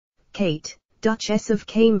Kate, Duchess of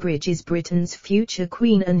Cambridge, is Britain's future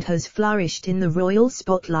queen and has flourished in the royal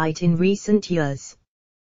spotlight in recent years.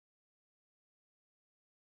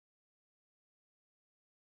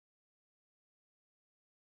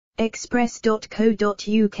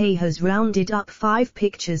 Express.co.uk has rounded up 5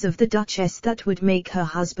 pictures of the Duchess that would make her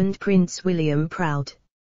husband Prince William proud.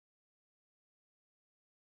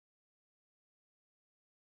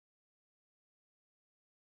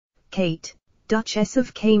 Kate, Duchess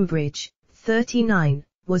of Cambridge, 39,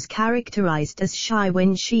 was characterized as shy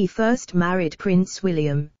when she first married Prince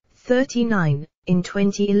William, 39, in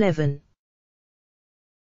 2011.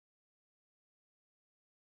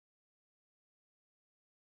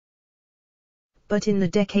 But in the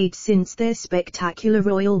decade since their spectacular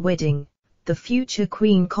royal wedding, the future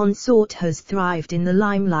queen consort has thrived in the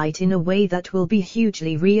limelight in a way that will be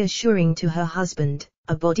hugely reassuring to her husband,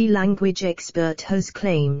 a body language expert has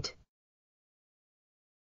claimed.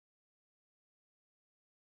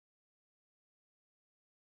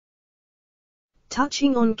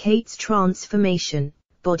 Touching on Kate's transformation,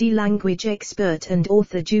 body language expert and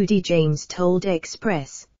author Judy James told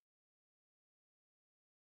Express.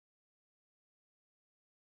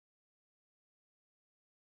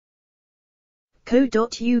 Co.uk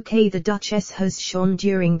The Duchess has shone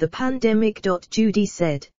during the pandemic. Judy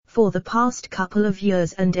said, for the past couple of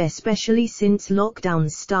years and especially since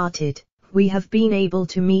lockdowns started, we have been able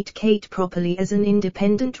to meet Kate properly as an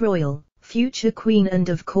independent royal, future queen and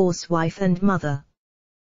of course wife and mother.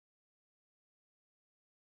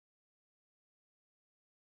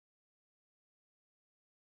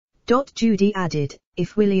 Judy added,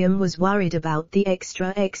 if William was worried about the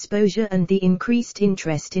extra exposure and the increased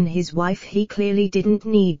interest in his wife, he clearly didn't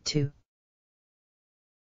need to.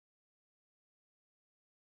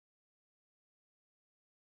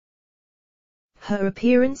 Her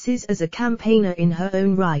appearances as a campaigner in her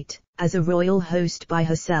own right, as a royal host by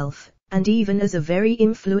herself, and even as a very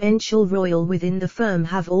influential royal within the firm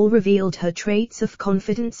have all revealed her traits of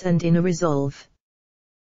confidence and inner resolve.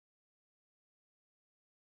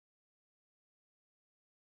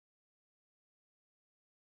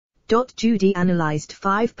 Judy analyzed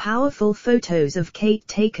 5 powerful photos of Kate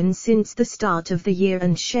taken since the start of the year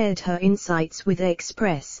and shared her insights with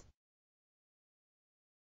Express.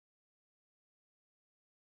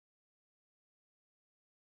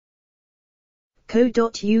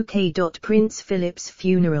 Co.uk. Prince Philip's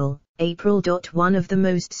funeral, April. One of the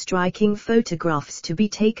most striking photographs to be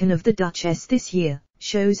taken of the Duchess this year,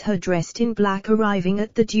 shows her dressed in black arriving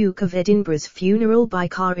at the Duke of Edinburgh's funeral by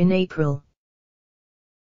car in April.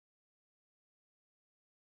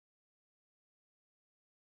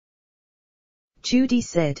 Judy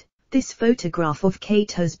said, this photograph of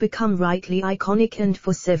Kate has become rightly iconic and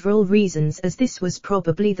for several reasons, as this was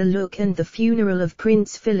probably the look and the funeral of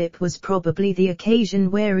Prince Philip was probably the occasion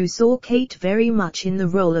where you saw Kate very much in the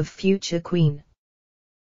role of future queen.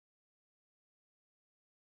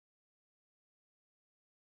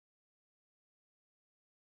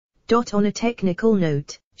 On a technical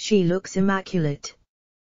note, she looks immaculate.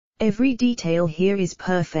 Every detail here is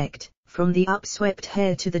perfect, from the upswept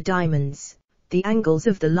hair to the diamonds, the angles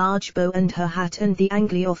of the large bow and her hat and the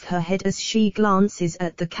angle of her head as she glances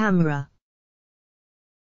at the camera.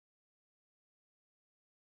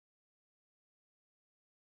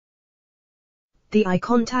 The eye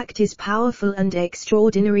contact is powerful and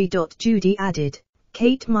extraordinary. Judy added,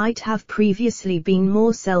 Kate might have previously been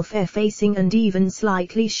more self-effacing and even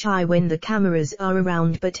slightly shy when the cameras are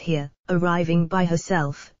around, but here, arriving by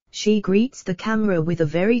herself, she greets the camera with a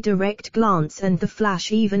very direct glance and the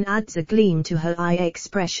flash even adds a gleam to her eye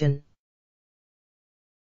expression.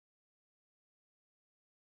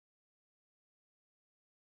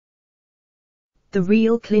 The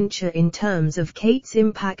real clincher in terms of Kate's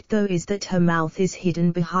impact though is that her mouth is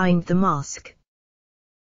hidden behind the mask.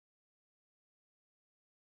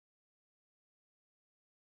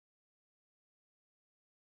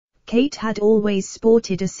 Kate had always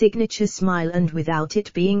sported a signature smile, and without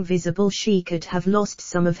it being visible she could have lost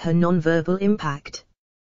some of her non-verbal impact.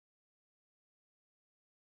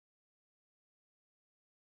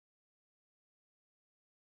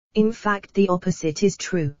 In fact, the opposite is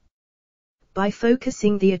true. By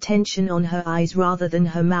focusing the attention on her eyes rather than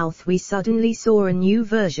her mouth, we suddenly saw a new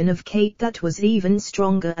version of Kate that was even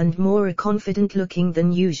stronger and more confident looking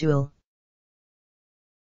than usual.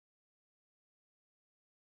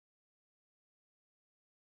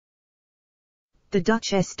 The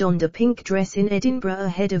Duchess donned a pink dress in Edinburgh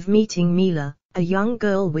ahead of meeting Mila, a young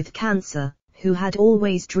girl with cancer, who had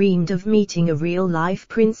always dreamed of meeting a real-life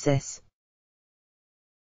princess.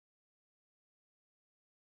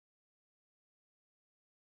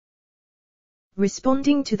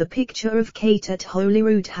 Responding to the picture of Kate at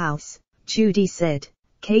Holyrood House, Judy said,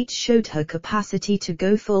 Kate showed her capacity to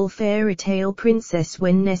go full fairy tale princess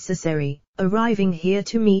when necessary, arriving here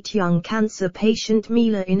to meet young cancer patient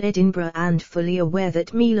Mila in Edinburgh and fully aware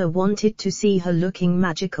that Mila wanted to see her looking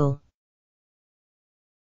magical.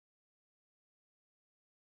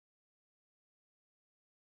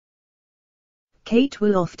 Kate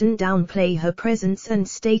will often downplay her presence and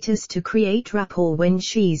status to create rapport when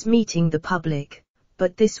she's meeting the public,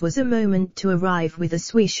 but this was a moment to arrive with a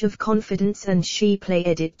swish of confidence and she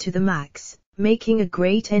played it to the max, making a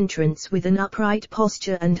great entrance with an upright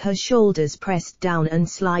posture and her shoulders pressed down and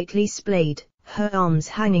slightly splayed, her arms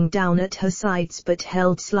hanging down at her sides but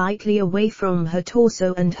held slightly away from her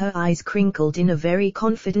torso and her eyes crinkled in a very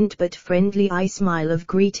confident but friendly eye smile of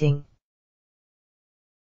greeting.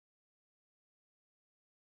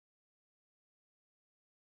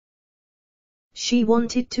 She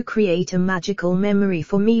wanted to create a magical memory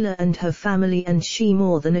for Mila and her family and she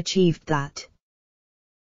more than achieved that.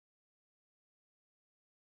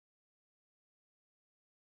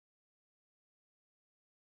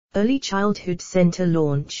 Early Childhood Centre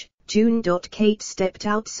launch, June. Kate stepped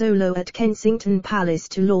out solo at Kensington Palace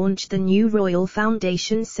to launch the new Royal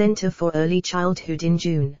Foundation Centre for Early Childhood in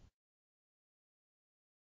June.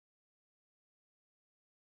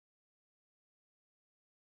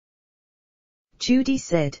 Judy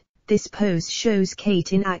said, this pose shows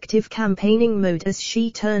Kate in active campaigning mode as she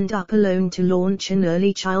turned up alone to launch an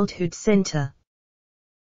early childhood centre.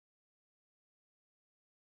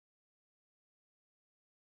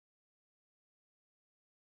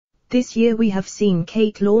 This year we have seen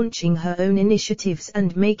Kate launching her own initiatives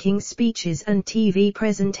and making speeches and TV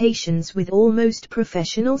presentations with almost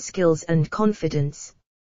professional skills and confidence.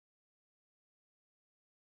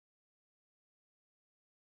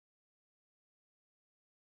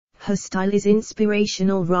 Her style is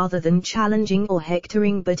inspirational rather than challenging or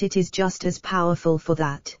hectoring, but it is just as powerful for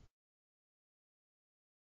that.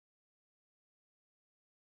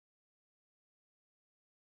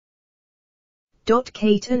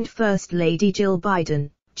 Kate and First Lady Jill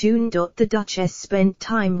Biden, June. The Duchess spent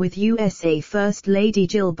time with USA First Lady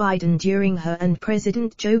Jill Biden during her and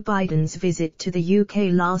President Joe Biden's visit to the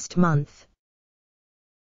UK last month.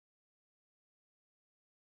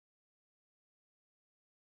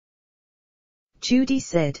 Judy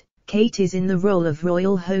said, Kate is in the role of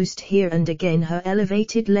royal host here and again her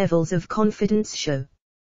elevated levels of confidence show.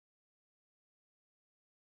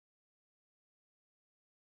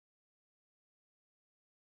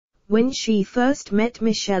 When she first met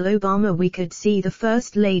Michelle Obama we could see the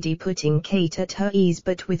First Lady putting Kate at her ease,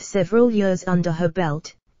 but with several years under her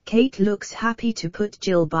belt, Kate looks happy to put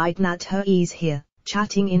Jill Biden at her ease here,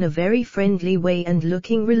 chatting in a very friendly way and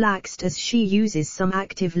looking relaxed as she uses some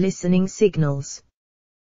active listening signals.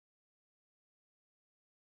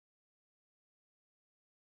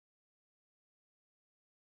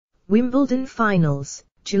 Wimbledon Finals,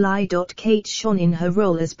 July. Kate shone in her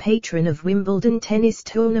role as patron of Wimbledon tennis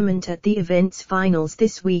tournament at the event's finals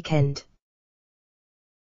this weekend.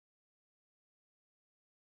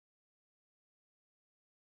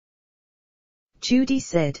 Judy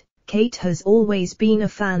said, Kate has always been a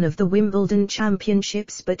fan of the Wimbledon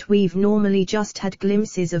Championships, but we've normally just had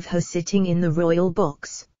glimpses of her sitting in the royal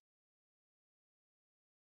box.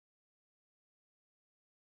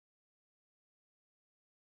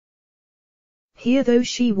 Here though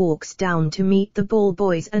she walks down to meet the ball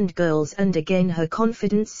boys and girls, and again her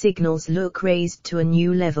confidence signals look raised to a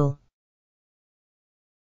new level.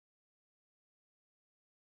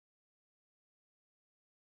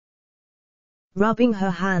 Rubbing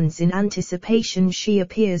her hands in anticipation, she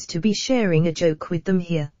appears to be sharing a joke with them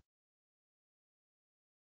here.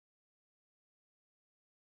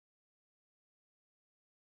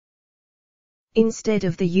 Instead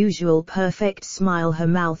of the usual perfect smile, her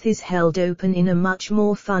mouth is held open in a much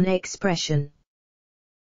more fun expression.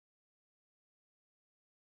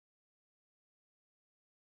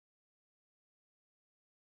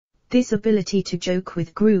 This ability to joke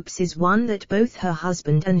with groups is one that both her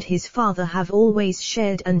husband and his father have always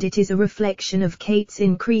shared, and it is a reflection of Kate's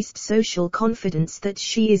increased social confidence that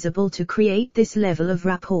she is able to create this level of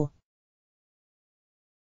rapport.